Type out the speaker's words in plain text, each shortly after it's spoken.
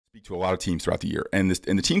speak to a lot of teams throughout the year, and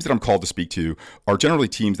the teams that I'm called to speak to are generally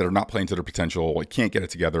teams that are not playing to their potential, like can't get it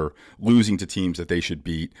together, losing to teams that they should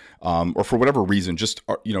beat, or for whatever reason, just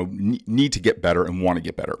need to get better and want to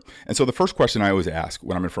get better. And so the first question I always ask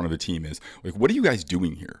when I'm in front of a team is like, "What are you guys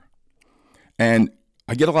doing here?" And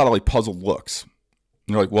I get a lot of like puzzled looks.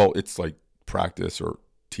 And they're like, "Well, it's like practice or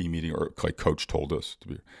team meeting or like coach told us to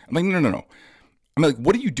be." I'm like, no. I'm like,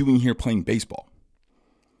 "What are you doing here playing baseball?"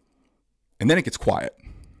 And then it gets quiet.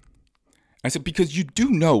 I said, because you do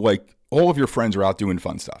know, like, all of your friends are out doing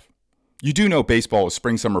fun stuff. You do know baseball is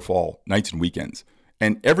spring, summer, fall, nights and weekends.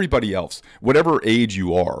 And everybody else, whatever age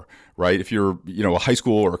you are, right? If you're, a high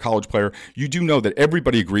school or a college player, you do know that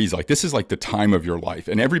everybody agrees, like, this is like the time of your life.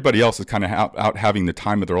 And everybody else is kind of out having the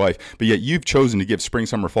time of their life. But yet you've chosen to give spring,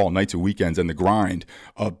 summer, fall, nights and weekends and the grind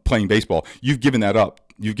of playing baseball. You've given that up.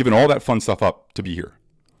 You've given all that fun stuff up to be here.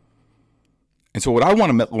 And so what I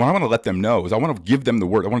want to let them know is I want to give them the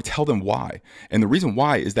word. I want to tell them why. And the reason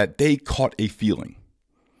why is that they caught a feeling.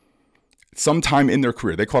 Sometime in their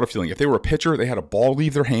career, they caught a feeling. If they were a pitcher, they had a ball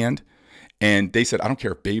leave their hand, and they said, "I don't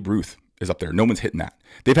care if Babe Ruth is up there. No one's hitting that."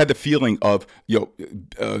 They've had the feeling of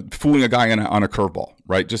fooling a guy on a curveball,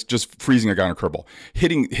 right? Just freezing a guy on a curveball,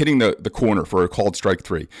 hitting the corner for a called strike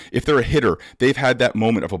three. If they're a hitter, they've had that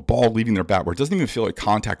moment of a ball leaving their bat where it doesn't even feel like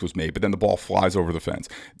contact was made, but then the ball flies over the fence,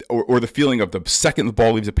 or the feeling of the second the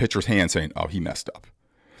ball leaves a pitcher's hand, saying, "Oh, he messed up."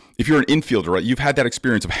 If you're an infielder, right, you've had that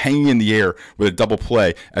experience of hanging in the air with a double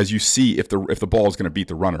play as you see if the ball is going to beat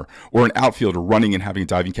the runner, or an outfielder running and having a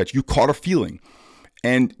diving catch. You caught a feeling.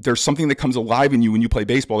 And there's something that comes alive in you when you play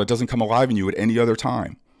baseball that doesn't come alive in you at any other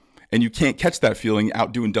time. And you can't catch that feeling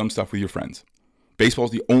out doing dumb stuff with your friends. Baseball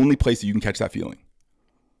is the only place that you can catch that feeling.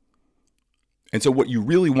 And so what you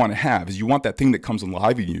really want to have is you want that thing that comes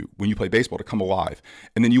alive in you when you play baseball to come alive.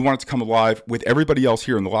 And then you want it to come alive with everybody else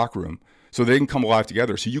here in the locker room so they can come alive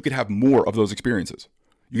together so you could have more of those experiences.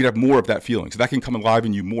 You could have more of that feeling. So that can come alive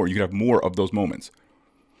in you more. You could have more of those moments.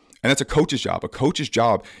 And that's a coach's job. A coach's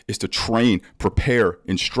job is to train, prepare,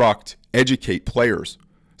 instruct, educate players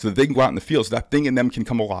so that they can go out in the field so that thing in them can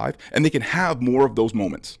come alive and they can have more of those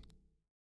moments.